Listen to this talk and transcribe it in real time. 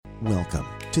Welcome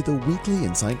to the Weekly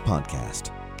Insight Podcast,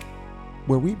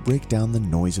 where we break down the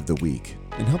noise of the week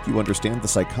and help you understand the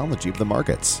psychology of the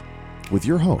markets with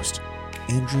your host,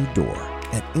 Andrew Dorr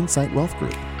at Insight Wealth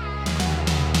Group.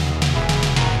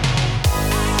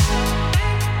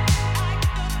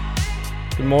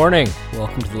 Good morning.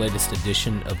 Welcome to the latest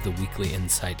edition of the Weekly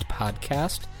Insight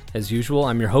Podcast. As usual,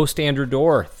 I'm your host, Andrew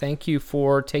Dorr. Thank you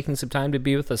for taking some time to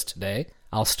be with us today.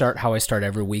 I'll start how I start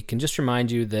every week and just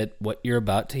remind you that what you're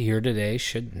about to hear today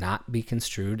should not be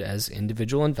construed as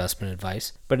individual investment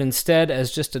advice, but instead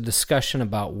as just a discussion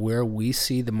about where we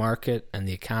see the market and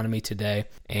the economy today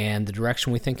and the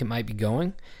direction we think it might be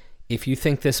going. If you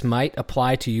think this might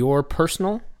apply to your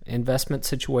personal investment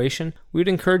situation, we would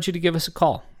encourage you to give us a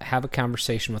call. Have a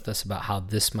conversation with us about how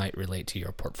this might relate to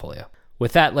your portfolio.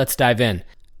 With that, let's dive in.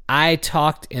 I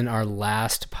talked in our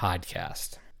last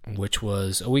podcast, which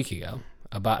was a week ago,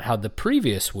 about how the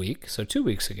previous week, so 2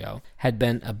 weeks ago, had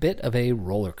been a bit of a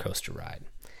roller coaster ride.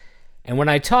 And when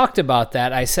I talked about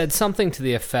that, I said something to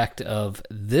the effect of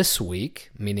this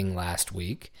week, meaning last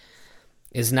week,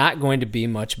 is not going to be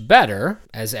much better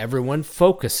as everyone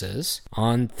focuses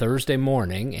on Thursday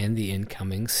morning and the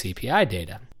incoming CPI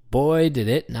data. Boy, did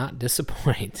it not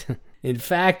disappoint. In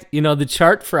fact, the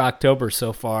chart for October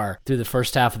so far through the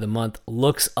first half of the month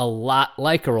looks a lot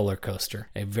like a roller coaster.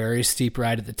 A very steep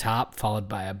ride at the top, followed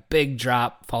by a big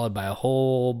drop, followed by a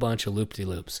whole bunch of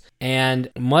loop-de-loops.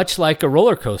 And much like a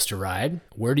roller coaster ride,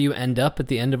 where do you end up at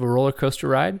the end of a roller coaster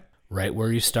ride? Right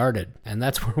where you started. And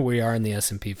that's where we are in the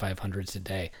S&P 500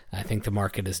 today. I think the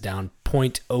market is down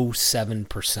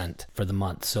 0.07% for the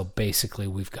month. So basically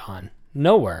we've gone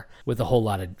nowhere with a whole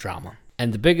lot of drama.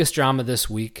 And the biggest drama this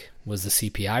week was the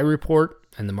CPI report,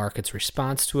 and the market's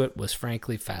response to it was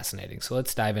frankly fascinating. So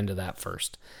let's dive into that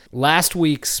first. Last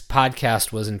week's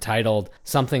podcast was entitled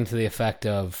something to the effect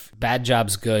of bad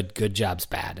jobs good, good jobs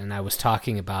bad. And I was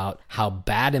talking about how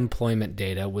bad employment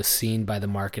data was seen by the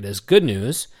market as good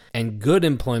news, and good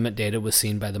employment data was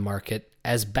seen by the market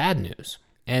as bad news.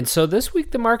 And so this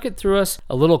week, the market threw us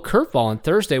a little curveball on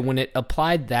Thursday when it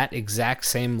applied that exact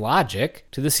same logic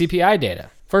to the CPI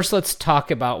data. First, let's talk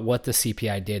about what the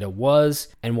CPI data was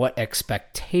and what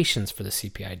expectations for the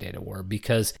CPI data were,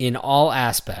 because in all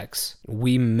aspects,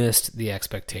 we missed the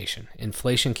expectation.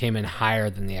 Inflation came in higher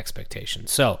than the expectation.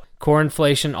 So, core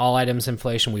inflation, all items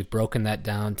inflation, we've broken that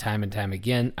down time and time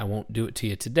again. I won't do it to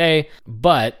you today,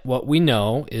 but what we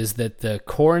know is that the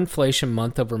core inflation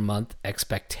month over month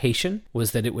expectation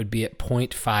was that it would be at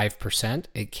 0.5%.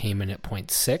 It came in at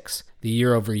 0.6%. The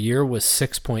year over year was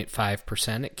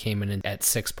 6.5%. It came in at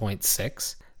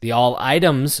 6.6%. The all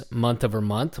items month over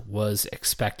month was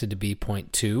expected to be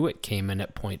 0.2. It came in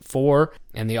at 0.4.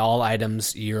 And the all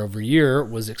items year over year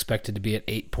was expected to be at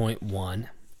 8.1.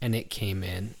 And it came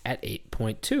in at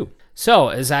 8.2. So,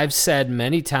 as I've said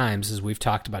many times as we've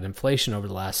talked about inflation over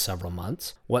the last several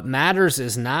months, what matters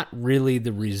is not really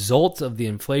the result of the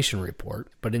inflation report,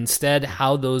 but instead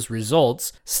how those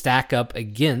results stack up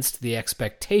against the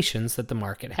expectations that the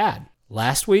market had.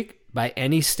 Last week, by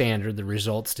any standard, the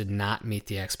results did not meet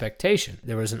the expectation.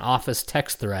 There was an office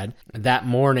text thread. That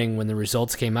morning when the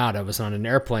results came out, I was on an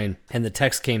airplane and the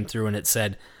text came through and it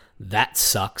said, "That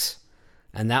sucks."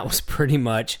 And that was pretty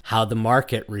much how the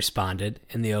market responded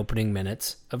in the opening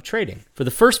minutes of trading. For the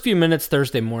first few minutes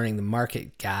Thursday morning, the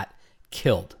market got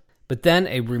killed. But then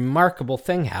a remarkable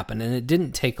thing happened, and it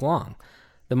didn't take long.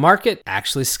 The market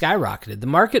actually skyrocketed. The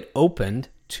market opened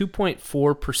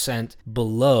 2.4%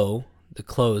 below the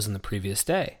close in the previous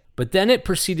day. But then it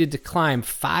proceeded to climb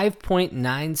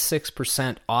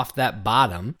 5.96% off that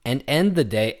bottom and end the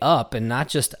day up, and not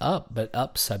just up, but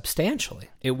up substantially.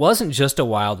 It wasn't just a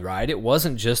wild ride. It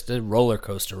wasn't just a roller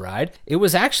coaster ride. It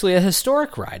was actually a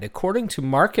historic ride. According to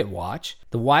MarketWatch,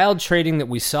 the wild trading that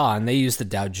we saw, and they use the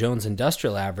Dow Jones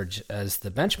Industrial Average as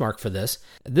the benchmark for this,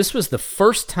 this was the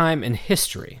first time in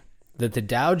history that the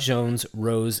Dow Jones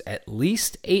rose at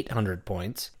least 800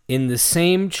 points in the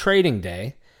same trading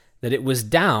day that it was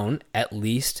down at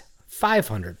least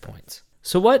 500 points.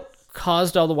 So what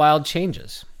caused all the wild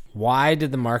changes? Why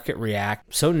did the market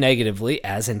react so negatively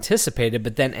as anticipated,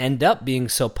 but then end up being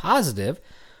so positive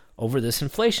over this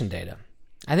inflation data?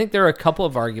 I think there are a couple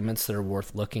of arguments that are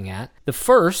worth looking at. The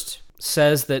first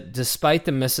says that despite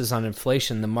the misses on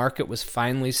inflation, the market was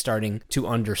finally starting to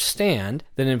understand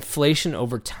that inflation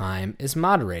over time is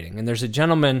moderating. And there's a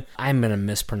gentleman, I'm going to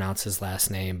mispronounce his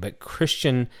last name, but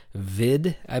Christian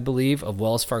Vid, I believe, of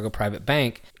Wells Fargo Private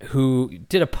Bank, who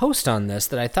did a post on this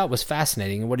that I thought was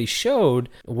fascinating. And what he showed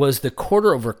was the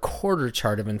quarter over quarter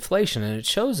chart of inflation, and it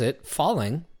shows it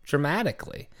falling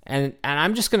dramatically. And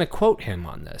I'm just going to quote him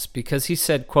on this because he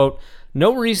said, quote,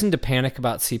 "No reason to panic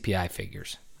about CPI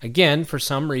figures. Again, for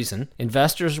some reason,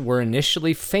 investors were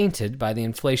initially fainted by the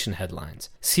inflation headlines.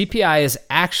 CPI is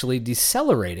actually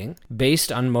decelerating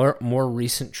based on more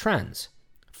recent trends.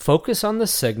 Focus on the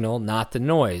signal, not the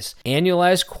noise.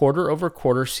 Annualized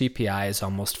quarter-over-quarter CPI is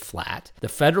almost flat. The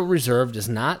Federal Reserve does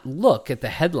not look at the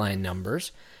headline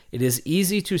numbers. It is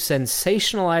easy to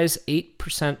sensationalize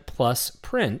 8% plus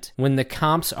print when the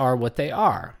comps are what they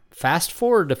are. Fast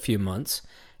forward a few months,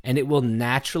 and it will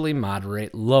naturally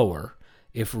moderate lower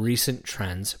if recent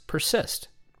trends persist.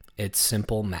 It's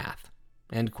simple math."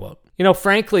 End quote.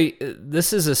 Frankly,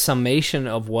 this is a summation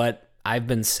of what I've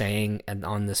been saying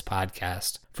on this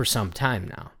podcast for some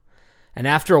time now. And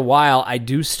after a while, I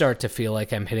do start to feel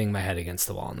like I'm hitting my head against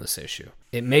the wall on this issue.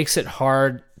 It makes it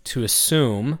hard to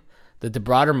assume that the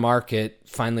broader market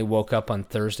finally woke up on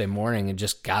Thursday morning and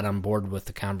just got on board with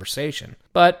the conversation.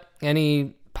 But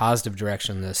any positive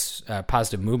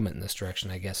movement in this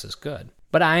direction, I guess, is good.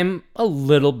 But I'm a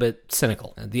little bit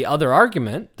cynical. The other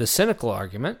argument, the cynical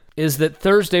argument, is that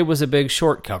Thursday was a big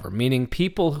short cover, meaning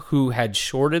people who had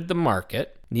shorted the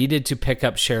market needed to pick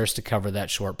up shares to cover that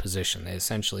short position. They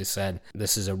essentially said,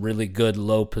 this is a really good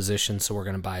low position, so we're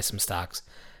going to buy some stocks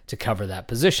to cover that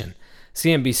position.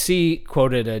 CNBC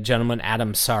quoted a gentleman,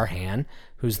 Adam Sarhan,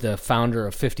 who's the founder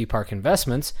of 50 Park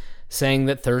Investments, saying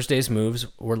that Thursday's moves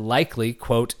were likely,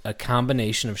 quote, "a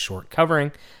combination of short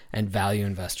covering and value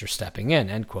investors stepping in,"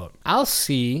 end quote. We'll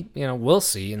see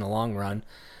in the long run.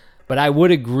 But I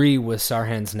would agree with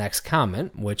Sarhan's next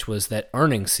comment, which was that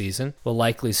earnings season will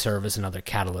likely serve as another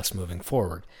catalyst moving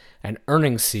forward. And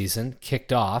earnings season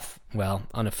kicked off,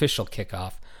 unofficial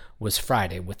kickoff, was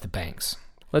Friday with the banks.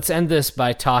 Let's end this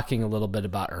by talking a little bit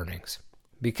about earnings.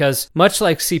 Because much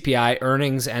like CPI,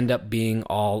 earnings end up being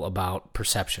all about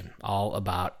perception, all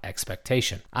about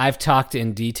expectation. I've talked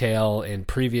in detail in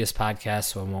previous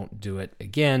podcasts, so I won't do it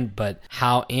again, but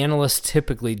how analysts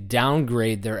typically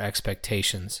downgrade their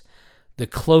expectations the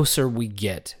closer we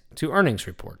get to earnings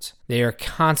reports. They are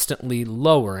constantly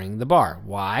lowering the bar.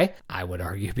 Why? I would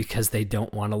argue because they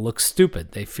don't want to look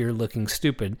stupid. They fear looking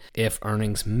stupid if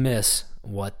earnings miss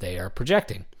what they are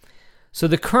projecting. So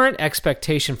the current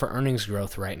expectation for earnings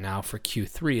growth right now for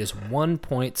Q3 is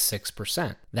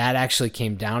 1.6%. That actually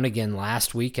came down again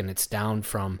last week, and it's down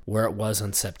from where it was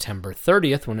on September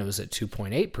 30th when it was at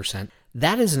 2.8%.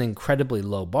 That is an incredibly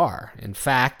low bar. In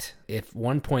fact, if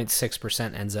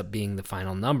 1.6% ends up being the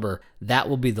final number, that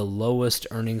will be the lowest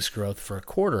earnings growth for a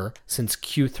quarter since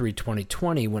Q3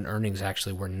 2020 when earnings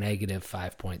actually were negative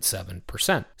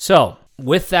 5.7%. So,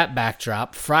 with that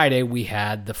backdrop, Friday we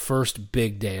had the first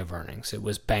big day of earnings. It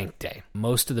was bank day.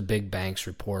 Most of the big banks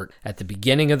report at the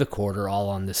beginning of the quarter all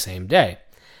on the same day.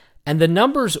 And the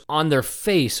numbers on their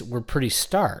face were pretty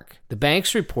stark. The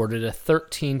banks reported a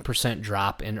 13%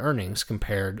 drop in earnings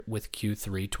compared with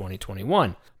Q3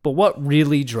 2021. But what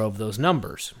really drove those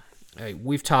numbers?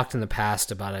 We've talked in the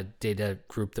past about a data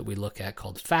group that we look at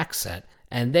called FactSet,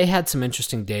 and they had some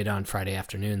interesting data on Friday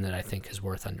afternoon that I think is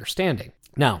worth understanding.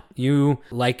 Now, you,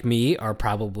 like me, are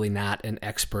probably not an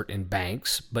expert in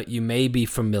banks, but you may be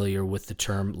familiar with the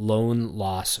term loan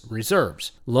loss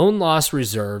reserves. Loan loss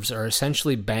reserves are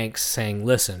essentially banks saying,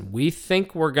 listen, we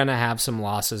think we're going to have some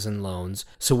losses in loans,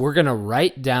 so we're going to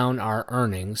write down our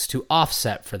earnings to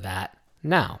offset for that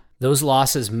now. Those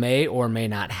losses may or may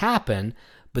not happen,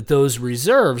 but those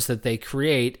reserves that they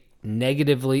create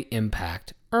negatively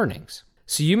impact earnings.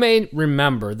 So you may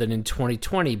remember that in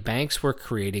 2020, banks were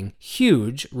creating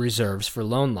huge reserves for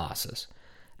loan losses,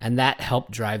 and that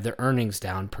helped drive their earnings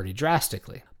down pretty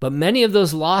drastically. But many of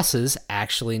those losses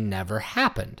actually never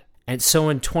happened. And so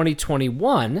in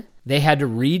 2021, they had to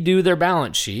redo their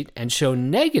balance sheet and show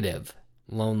negative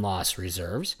loan loss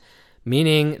reserves,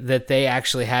 meaning that they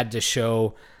actually had to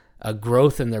show a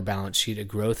growth in their balance sheet, a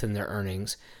growth in their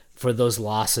earnings for those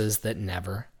losses that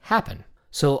never happened.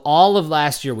 So all of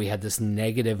last year, we had this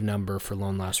negative number for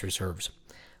loan loss reserves.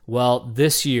 Well,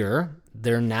 this year,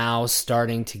 they're now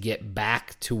starting to get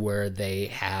back to where they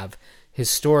have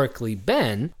historically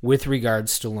been with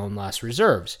regards to loan loss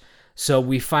reserves. So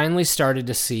we finally started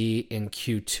to see in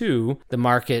Q2 the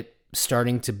market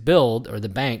starting to build, or the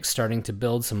banks starting to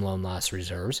build some loan loss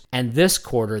reserves. And this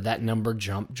quarter, that number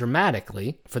jumped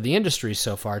dramatically for the industry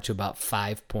so far to about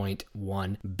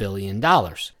 $5.1 billion.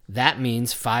 That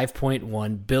means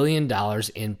 $5.1 billion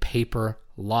in paper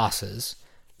losses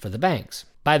for the banks.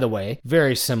 By the way,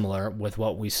 very similar with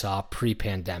what we saw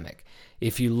pre-pandemic.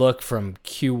 If you look from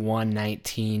Q1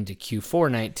 19 to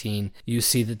Q4 19, you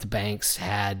see that the banks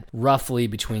had roughly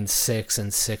between $6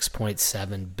 and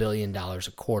 $6.7 billion a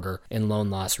quarter in loan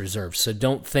loss reserves. So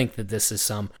don't think that this is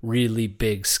some really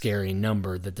big, scary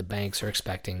number that the banks are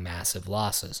expecting massive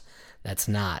losses. That's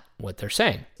not what they're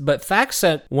saying. But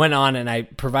FactSet went on, and I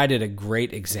provided a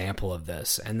great example of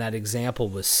this, and that example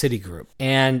was Citigroup.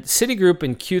 And Citigroup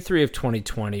in Q3 of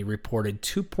 2020 reported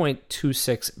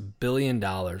 $2.26 billion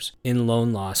in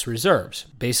loan loss reserves,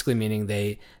 basically meaning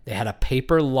they had a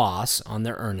paper loss on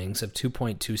their earnings of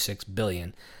 $2.26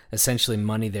 billion, essentially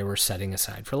money they were setting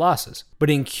aside for losses.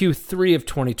 But in Q3 of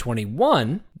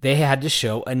 2021, they had to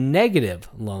show a negative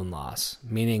loan loss,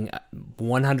 meaning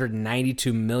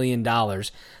 $192 million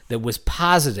that was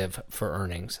positive for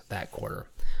earnings that quarter.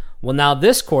 Well, now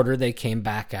this quarter, they came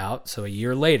back out, so a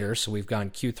year later, so we've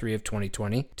gone Q3 of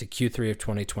 2020 to Q3 of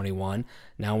 2021.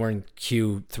 Now we're in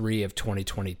Q3 of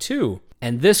 2022.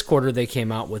 And this quarter, they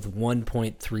came out with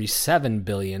 $1.37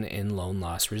 billion in loan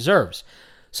loss reserves.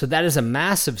 So that is a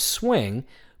massive swing,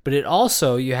 but it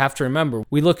also, you have to remember,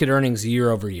 we look at earnings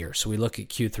year over year. So we look at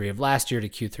Q3 of last year to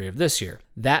Q3 of this year.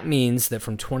 That means that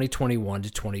from 2021 to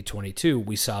 2022,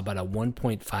 we saw about a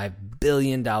 $1.5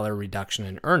 billion reduction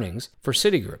in earnings for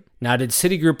Citigroup. Now, did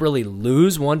Citigroup really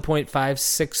lose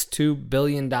 $1.562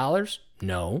 billion?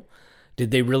 No.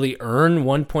 Did they really earn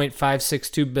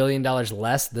 $1.562 billion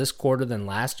less this quarter than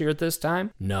last year at this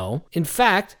time? No. In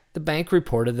fact, the bank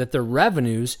reported that their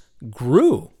revenues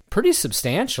grew pretty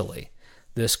substantially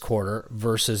this quarter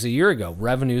versus a year ago.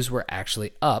 Revenues were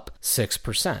actually up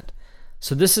 6%.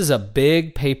 So this is a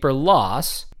big paper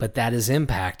loss, but that is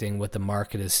impacting what the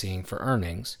market is seeing for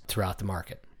earnings throughout the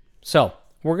market. So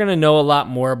we're going to know a lot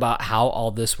more about how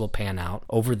all this will pan out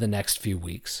over the next few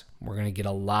weeks. We're going to get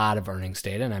a lot of earnings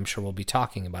data, and I'm sure we'll be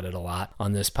talking about it a lot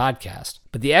on this podcast.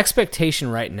 But the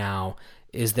expectation right now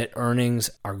is that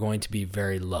earnings are going to be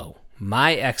very low.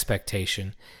 My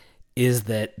expectation is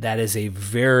that that is a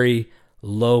very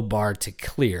low bar to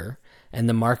clear, and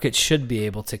the market should be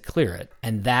able to clear it.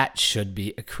 And that should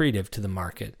be accretive to the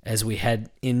market as we head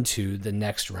into the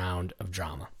next round of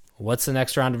drama. What's the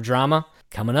next round of drama?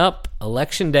 Coming up,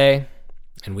 Election Day,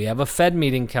 and we have a Fed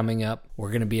meeting coming up.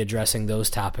 We're going to be addressing those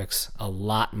topics a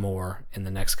lot more in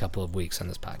the next couple of weeks on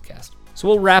this podcast. So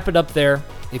we'll wrap it up there.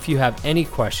 If you have any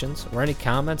questions or any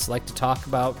comments, like to talk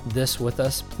about this with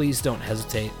us, please don't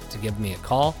hesitate to give me a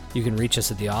call. You can reach us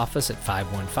at the office at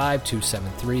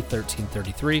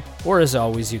 515-273-1333, or as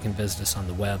always, you can visit us on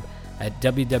the web at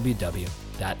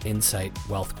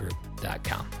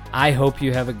www.insightwealthgroup.com. I hope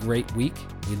you have a great week.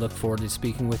 We look forward to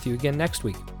speaking with you again next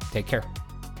week. Take care.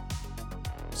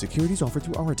 Securities offered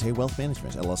through Arete Wealth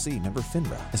Management, LLC, member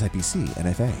FINRA, SIPC,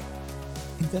 NFA.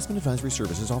 Investment advisory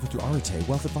services offered through Arete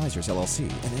Wealth Advisors, LLC,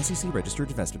 an SEC-registered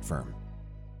investment firm.